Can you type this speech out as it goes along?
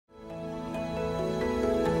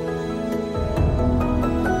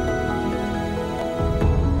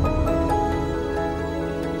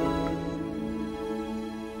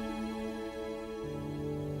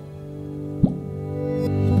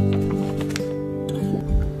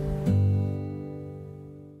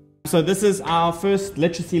So this is our first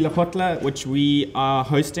Literacy Lekgotla, which we are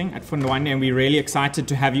hosting at Funda, Wande, and we're really excited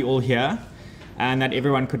to have you all here and that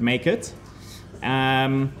everyone could make it.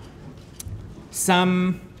 I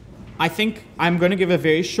think I'm going to give a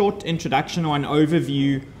very short introduction or an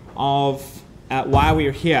overview of why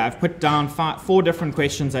we're here. I've put down four different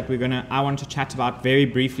questions that I want to chat about very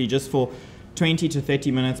briefly, just for 20 to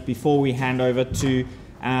 30 minutes before we hand over to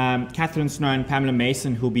Catherine Snow and Pamela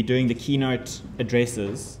Mason, who will be doing the keynote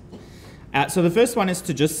addresses. So the first one is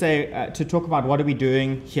to just say, to talk about what are we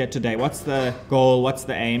doing here today. What's the goal? What's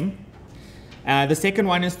the aim? The second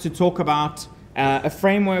one is to talk about a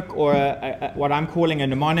framework, or what I'm calling a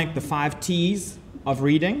mnemonic, the 5 T's of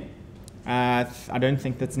reading. I don't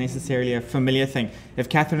think that's necessarily a familiar thing. If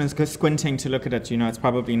Catherine is squinting to look at it, you know it's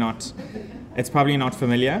probably not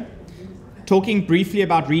familiar. Talking briefly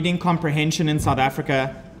about reading comprehension in South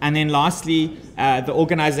Africa, and then lastly, the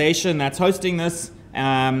organization that's hosting this,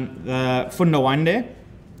 the Funda Wande,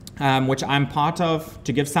 which I'm part of,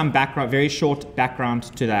 to give some background, very short background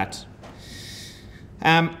to that.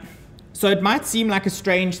 So it might seem like a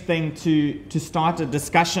strange thing to start a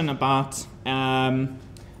discussion about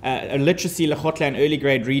a literacy, Lekgotla, and early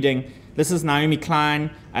grade reading. This is Naomi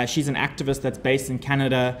Klein. She's an activist that's based in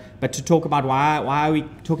Canada. But to talk about why are we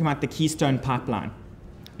talking about the Keystone Pipeline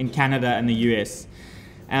in Canada and the US?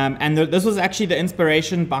 This was actually the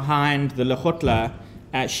inspiration behind the Lekgotla.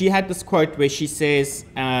 She had this quote where she says,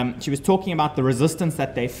 she was talking about the resistance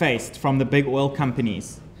that they faced from the big oil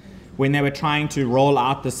companies when they were trying to roll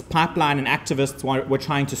out this pipeline, and activists were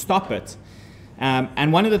trying to stop it.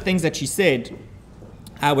 And one of the things that she said,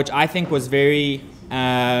 which I think was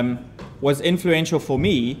was influential for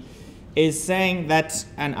me, is saying that,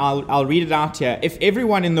 and I'll read it out here: if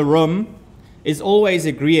everyone in the room is always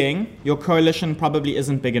agreeing, your coalition probably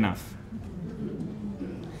isn't big enough.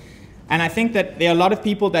 And I think that there are a lot of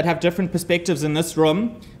people that have different perspectives in this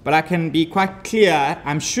room, but I can be quite clear,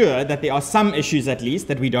 I'm sure, that there are some issues at least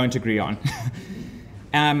that we don't agree on.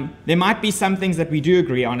 There might be some things that we do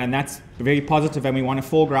agree on, and that's very positive, and we want to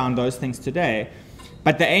foreground those things today.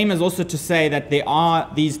 But the aim is also to say that there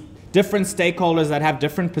are these different stakeholders that have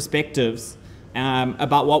different perspectives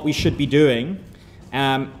about what we should be doing,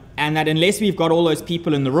 and that unless we've got all those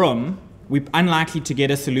people in the room, we're unlikely to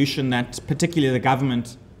get a solution that particularly the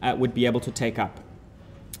government would be able to take up.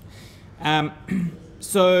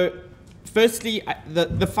 So firstly,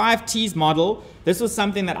 the 5 T's model, this was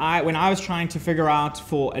something that when I was trying to figure out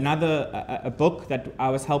for a book that I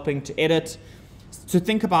was helping to edit, to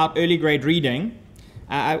think about early grade reading,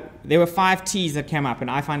 there were 5 T's that came up, and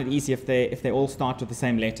I find it easy if they all start with the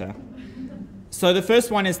same letter. So the first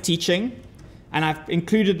one is teaching, and I've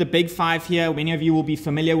included the big 5 here. Many of you will be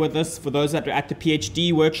familiar with this. For those that were at the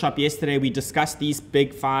PhD workshop yesterday, we discussed these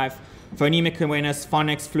big 5: phonemic awareness,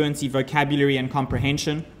 phonics, fluency, vocabulary, and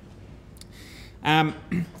comprehension.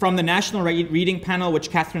 From the National Reading Panel, which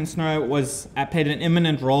Catherine Snow played an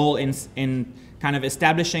eminent role in kind of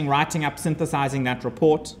establishing, writing up, synthesizing that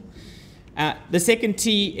report. The second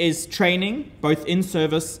T is training, both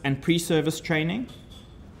in-service and pre-service training.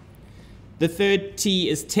 The third T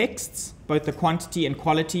is texts, both the quantity and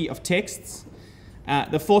quality of texts.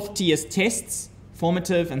 The fourth T is tests,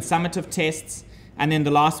 formative and summative tests. And then the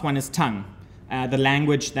last one is tongue, the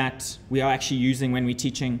language that we are actually using when we're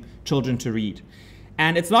teaching children to read.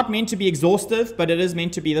 And it's not meant to be exhaustive, but it is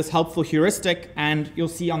meant to be this helpful heuristic. And you'll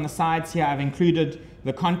see on the sides here, I've included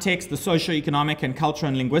the context, the socio-economic and cultural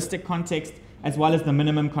and linguistic context, as well as the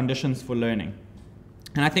minimum conditions for learning.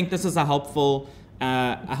 And I think this is a helpful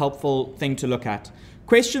thing to look at.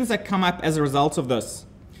 Questions that come up as a result of this: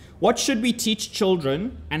 what should we teach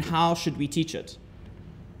children, and how should we teach it?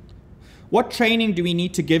 What training do we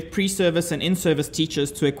need to give pre-service and in-service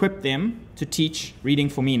teachers to equip them to teach reading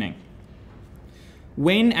for meaning?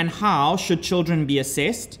 When and how should children be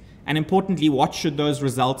assessed? And importantly, what should those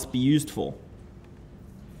results be used for?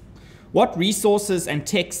 What resources and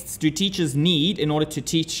texts do teachers need in order to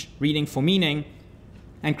teach reading for meaning?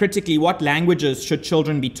 And critically, what languages should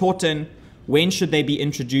children be taught in? When should they be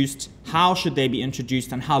introduced? How should they be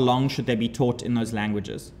introduced? And how long should they be taught in those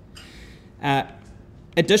languages?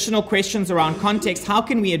 Additional questions around context: how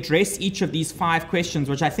can we address each of these 5 questions,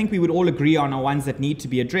 which I think we would all agree on are ones that need to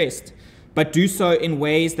be addressed, but do so in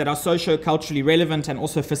ways that are socio-culturally relevant and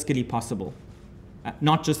also fiscally possible?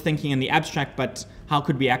 Not just thinking in the abstract, but how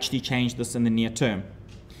could we actually change this in the near term?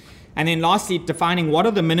 And then lastly, defining what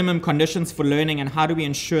are the minimum conditions for learning, and how do we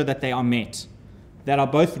ensure that they are met, that are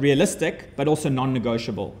both realistic but also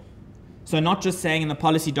non-negotiable. So not just saying in the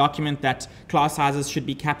policy document that class sizes should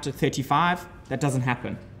be capped at 35, that doesn't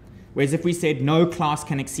happen. Whereas if we said no class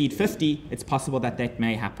can exceed 50, it's possible that that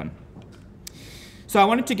may happen. So I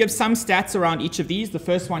wanted to give some stats around each of these. The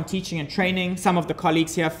first one, teaching and training. Some of the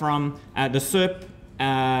colleagues here from the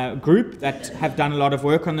SERP group that have done a lot of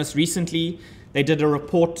work on this recently. They did a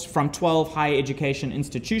report from 12 higher education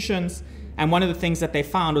institutions. And one of the things that they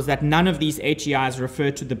found was that none of these HEIs refer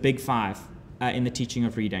to the big five in the teaching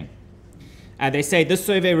of reading. They say this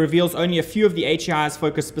survey reveals only a few of the HEIs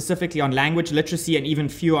focus specifically on language literacy and even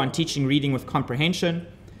fewer on teaching reading with comprehension.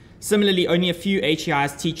 Similarly, only a few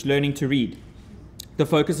HEIs teach learning to read. The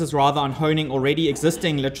focus is rather on honing already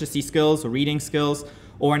existing literacy skills or reading skills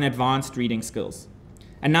or on advanced reading skills.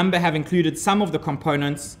 A number have included some of the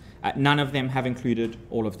components, none of them have included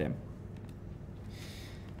all of them.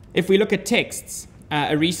 If we look at texts,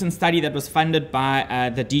 a recent study that was funded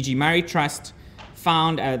by the D.G. Murray Trust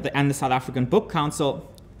found, and the South African Book Council,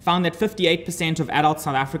 found that 58% of adult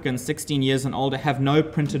South Africans 16 years and older have no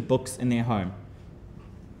printed books in their home.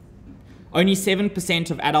 Only 7%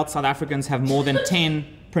 of adult South Africans have more than 10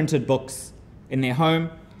 printed books in their home.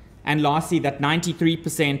 And lastly, that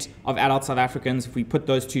 93% of adult South Africans, if we put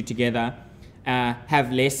those two together,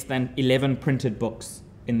 have less than 11 printed books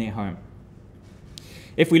in their home.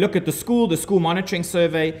 If we look at the school monitoring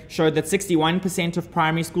survey showed that 61% of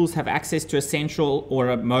primary schools have access to a central or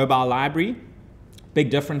a mobile library. Big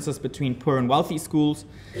differences between poor and wealthy schools.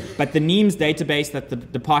 But the NEAMS database that the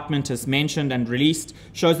department has mentioned and released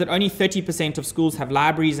shows that only 30% of schools have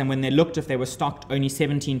libraries, and when they looked if they were stocked, only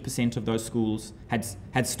 17% of those schools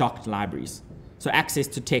had stocked libraries. So access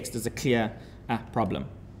to text is a clear problem.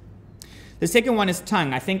 The second one is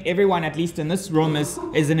tongue. I think everyone, at least in this room, is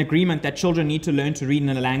in agreement that children need to learn to read in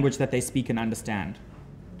a language that they speak and understand.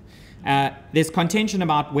 There's contention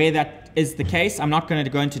about where that is the case. I'm not going to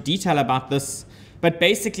go into detail about this. But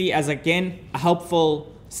basically, as again, a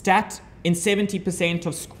helpful stat, in 70%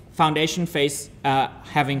 of foundation phase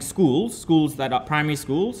having schools that are primary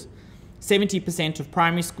schools, 70% of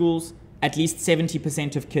primary schools, at least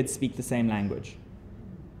 70% of kids speak the same language.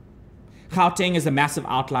 Gauteng is a massive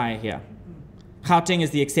outlier here. Gauteng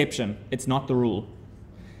is the exception, it's not the rule.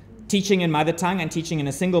 Teaching in mother tongue and teaching in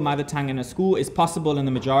a single mother tongue in a school is possible in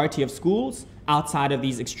the majority of schools outside of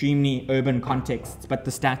these extremely urban contexts, but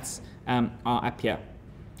the stats are up here.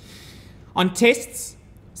 On tests,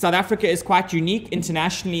 South Africa is quite unique.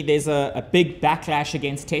 Internationally, there's a big backlash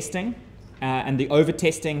against testing and the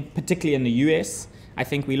over-testing, particularly in the US. I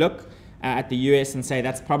think we look at the US and say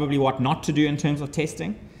that's probably what not to do in terms of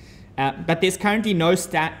testing. But there's currently no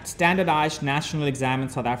standardized national exam in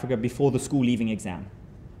South Africa before the school leaving exam.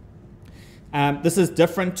 This is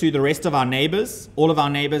different to the rest of our neighbors. All of our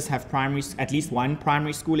neighbors have at least one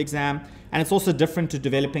primary school exam, and it's also different to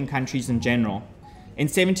developing countries in general. In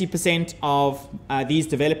 70% of these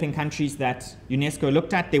developing countries that UNESCO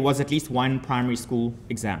looked at, there was at least one primary school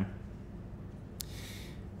exam.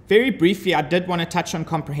 Very briefly, I did want to touch on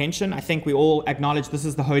comprehension. I think we all acknowledge this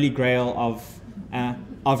is the holy grail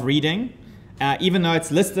of reading. Even though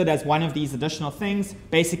it's listed as one of these additional things,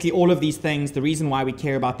 basically all of these things, the reason why we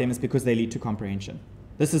care about them is because they lead to comprehension.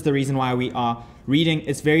 This is the reason why we are reading.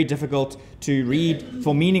 It's very difficult to read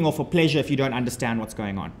for meaning or for pleasure if you don't understand what's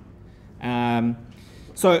going on.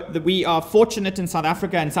 We are fortunate in South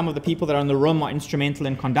Africa, and some of the people that are in the room are instrumental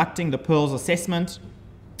in conducting the Pearls assessment,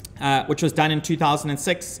 which was done in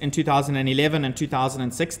 2006, in 2011, and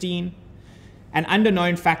 2016. An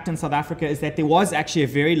underknown fact in South Africa is that there was actually a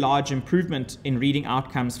very large improvement in reading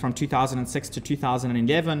outcomes from 2006 to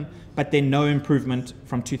 2011, but then no improvement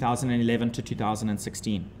from 2011 to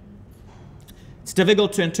 2016. It's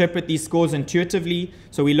difficult to interpret these scores intuitively,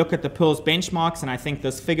 so we look at the Pearls benchmarks, and I think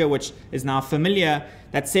this figure, which is now familiar,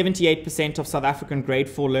 that 78% of South African grade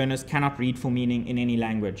 4 learners cannot read for meaning in any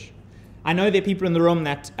language. I know there are people in the room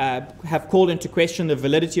that have called into question the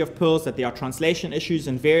validity of Pearls, that there are translation issues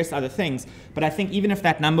and various other things, but I think even if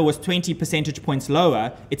that number was 20 percentage points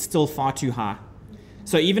lower, it's still far too high.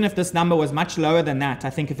 So even if this number was much lower than that,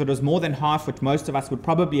 I think if it was more than half, which most of us would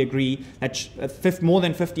probably agree, that more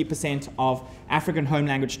than 50% of African home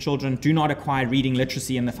language children do not acquire reading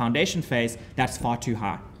literacy in the foundation phase, that's far too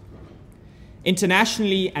high.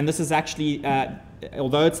 Internationally, and this is actually,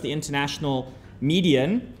 although it's the international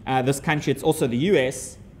median, this country, it's also the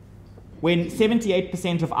US, when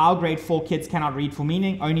 78% of our grade 4 kids cannot read for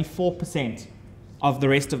meaning, only 4% of the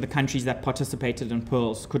rest of the countries that participated in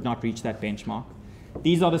Pearls could not reach that benchmark.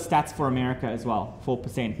 These are the stats for America as well,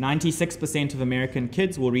 4%. 96% of American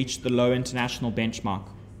kids will reach the low international benchmark.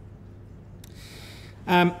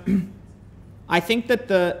 I think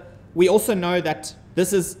that we also know that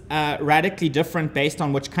this is radically different based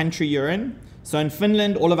on which country you're in. So in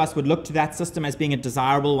Finland, all of us would look to that system as being a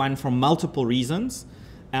desirable one for multiple reasons.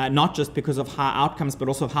 not just because of high outcomes, but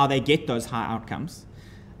also how they get those high outcomes.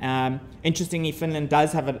 Interestingly, Finland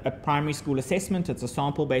does have a primary school assessment. It's a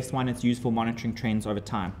sample-based one. It's used for monitoring trends over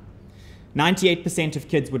time. 98% of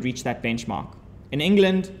kids would reach that benchmark. In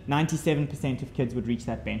England, 97% of kids would reach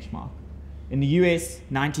that benchmark. In the US,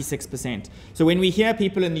 96%. So when we hear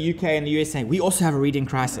people in the UK and the US say, we also have a reading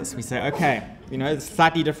crisis, we say, okay, you know, it's a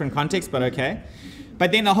slightly different context, but okay.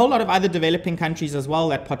 But then a whole lot of other developing countries as well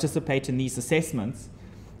that participate in these assessments.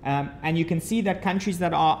 And you can see that countries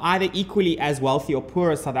that are either equally as wealthy or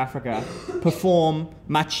poor as South Africa perform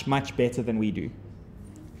much, much better than we do.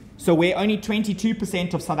 So where only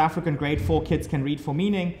 22% of South African grade 4 kids can read for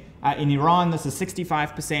meaning, in Iran this is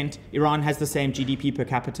 65%. Iran has the same GDP per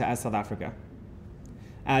capita as South Africa.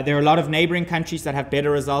 There are a lot of neighboring countries that have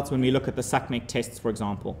better results when we look at the SACMEC tests, for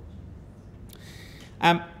example.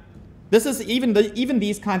 This is even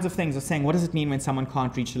these kinds of things are saying, what does it mean when someone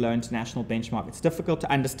can't reach a low international benchmark? It's difficult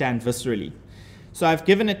to understand viscerally. So I've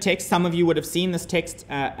given a text. Some of you would have seen this text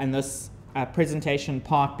and this presentation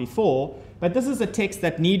part before, but this is a text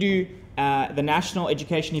that NEDU, the National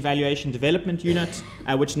Education Evaluation Development Unit,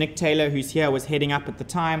 which Nick Taylor, who's here, was heading up at the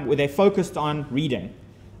time, where they focused on reading.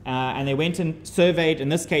 And they went and surveyed, in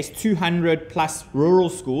this case, 200 plus rural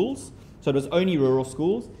schools. So it was only rural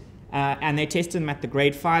schools. And they tested them at the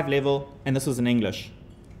grade 5 level, and this was in English.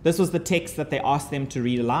 This was the text that they asked them to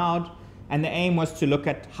read aloud, and the aim was to look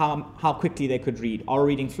at how quickly they could read, oral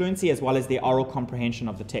reading fluency as well as their oral comprehension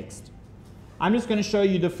of the text. I'm just going to show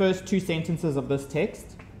you the first 2 sentences of this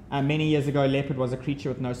text. Many years ago, leopard was a creature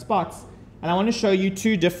with no spots, and I want to show you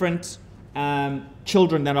 2 different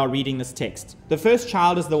children that are reading this text. The first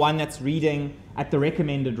child is the one that's reading at the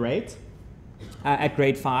recommended rate. At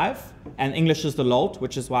grade 5, and English is the LOLT,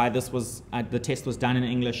 which is why this was the test was done in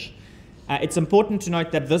English. It's important to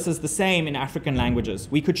note that this is the same in African languages.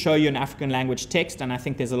 We could show you an African language text, and I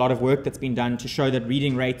think there's a lot of work that's been done to show that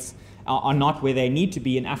reading rates are not where they need to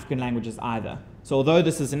be in African languages either. So although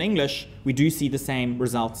this is in English, we do see the same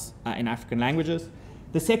results in African languages.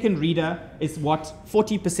 The second reader is what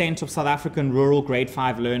 40% of South African rural grade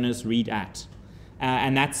 5 learners read at,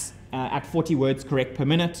 and that's at 40 words correct per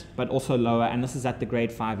minute, but also lower, and this is at the grade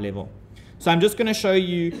 5 level. So I'm just going to show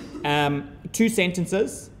you 2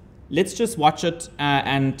 sentences. Let's just watch it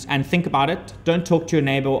and think about it. Don't talk to your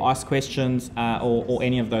neighbor or ask questions or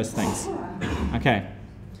any of those things. Okay,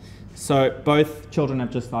 so both children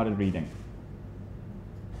have just started reading.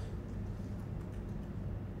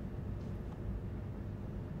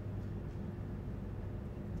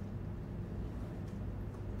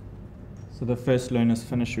 So the first learners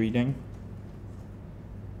finish reading.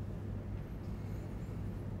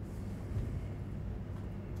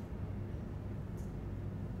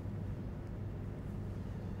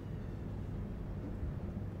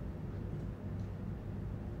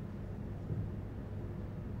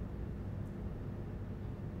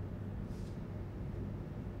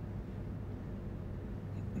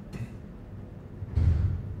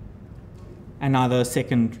 And now the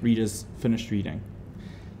second readers finished reading.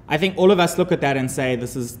 I think all of us look at that and say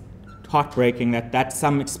this is heartbreaking, that's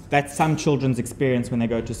some children's experience when they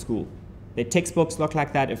go to school. Their textbooks look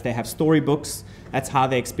like that. If they have storybooks, that's how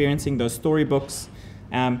they're experiencing those storybooks.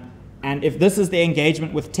 And if this is their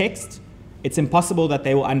engagement with text, it's impossible that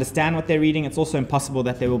they will understand what they're reading. It's also impossible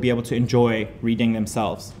that they will be able to enjoy reading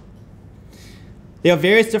themselves. There are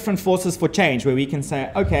various different forces for change where we can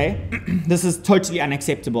say, okay, this is totally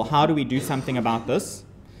unacceptable. How do we do something about this?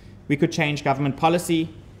 We could change government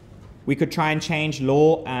policy. We could try and change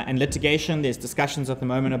law and litigation. There's discussions at the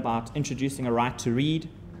moment about introducing a right to read.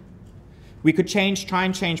 We could try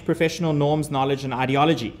and change professional norms, knowledge, and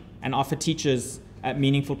ideology, and offer teachers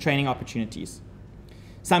meaningful training opportunities.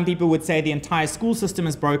 Some people would say the entire school system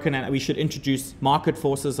is broken and that we should introduce market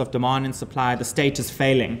forces of demand and supply. The state is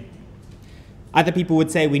failing. Other people would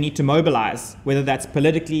say we need to mobilize, whether that's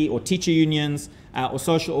politically or teacher unions or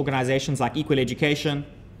social organizations like Equal Education.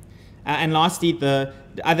 And lastly, the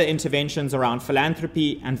other interventions around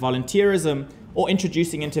philanthropy and volunteerism, or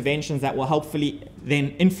introducing interventions that will hopefully then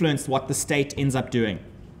influence what the state ends up doing.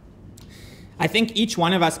 I think each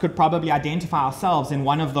one of us could probably identify ourselves in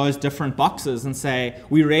one of those different boxes and say,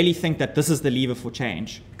 we really think that this is the lever for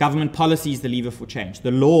change. Government policy is the lever for change.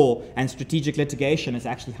 The law and strategic litigation is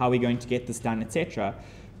actually how we're going to get this done, etc.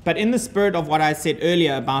 But in the spirit of what I said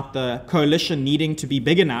earlier about the coalition needing to be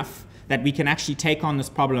big enough that we can actually take on this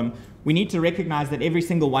problem, we need to recognize that every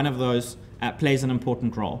single one of those plays an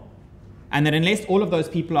important role. And that unless all of those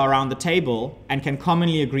people are around the table and can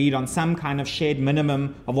commonly agree on some kind of shared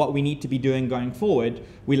minimum of what we need to be doing going forward,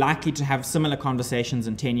 we're likely to have similar conversations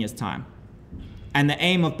in 10 years' time. And the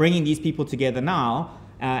aim of bringing these people together now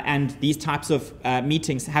and these types of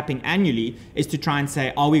meetings happening annually is to try and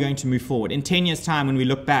say, are we going to move forward? In 10 years' time, when we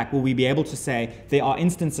look back, will we be able to say there are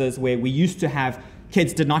instances where we used to have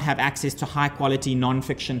kids did not have access to high-quality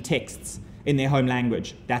non-fiction texts in their home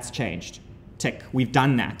language? That's changed. Tick. We've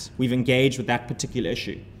done that. We've engaged with that particular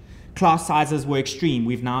issue. Class sizes were extreme.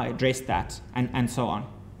 We've now addressed that, and so on.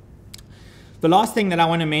 The last thing that I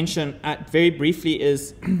want to mention very briefly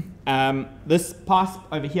is this path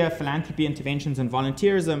over here, philanthropy, interventions, and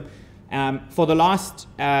volunteerism. For the last,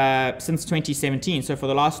 since 2017, so for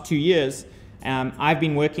the last 2 years, I've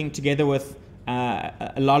been working together with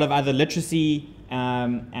a lot of other literacy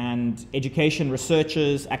and education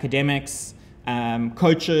researchers, academics,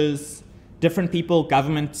 coaches, different people,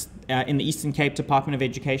 government in the Eastern Cape Department of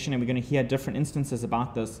Education, and we're going to hear different instances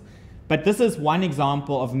about this. But this is one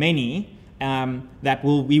example of many that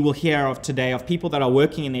we will hear of today, of people that are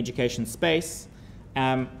working in the education space.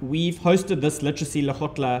 We've hosted this Literacy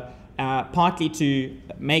Lekgotla partly to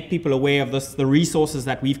make people aware of the resources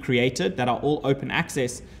that we've created that are all open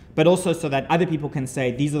access, but also so that other people can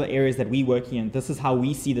say, these are the areas that we're working in, this is how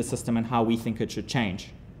we see the system and how we think it should change.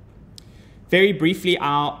 Very briefly,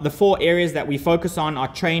 the 4 areas that we focus on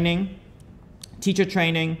are training, teacher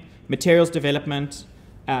training, materials development,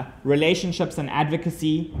 relationships and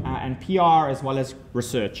advocacy, and PR, as well as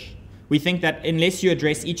research. We think that unless you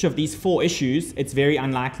address each of these 4 issues, it's very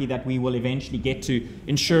unlikely that we will eventually get to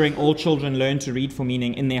ensuring all children learn to read for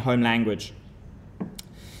meaning in their home language.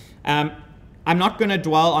 I'm not going to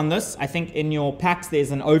dwell on this. I think in your packs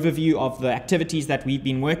there's an overview of the activities that we've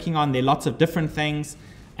been working on. There are lots of different things.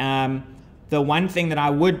 The one thing that I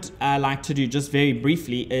would like to do just very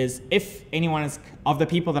briefly is, if anyone of the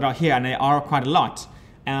people that are here, and there are quite a lot,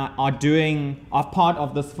 are part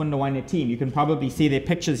of this Funda Wande team. You can probably see their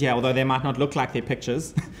pictures here, although they might not look like their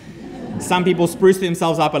pictures. Some people spruce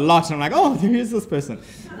themselves up a lot, and I'm like, oh, there is this person.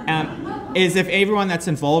 Is if everyone that's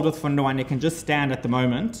involved with Funda Wande can just stand at the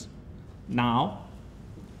moment, now,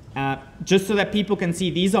 just so that people can see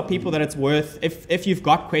these are people that it's worth, if you've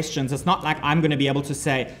got questions, it's not like I'm going to be able to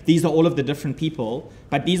say, these are all of the different people,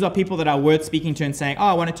 but these are people that are worth speaking to and saying, oh,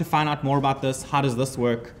 I wanted to find out more about this, how does this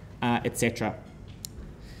work, etc.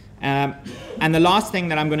 And the last thing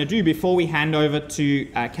that I'm going to do before we hand over to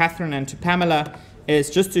Catherine and to Pamela is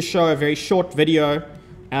just to show a very short video.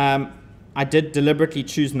 I did deliberately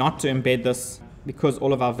choose not to embed this because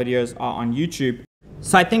all of our videos are on YouTube.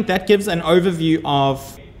 So I think that gives an overview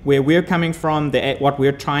of where we're coming from, what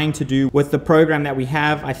we're trying to do with the program that we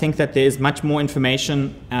have. I think that there's much more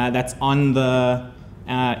information that's on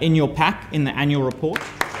in your pack in the annual report.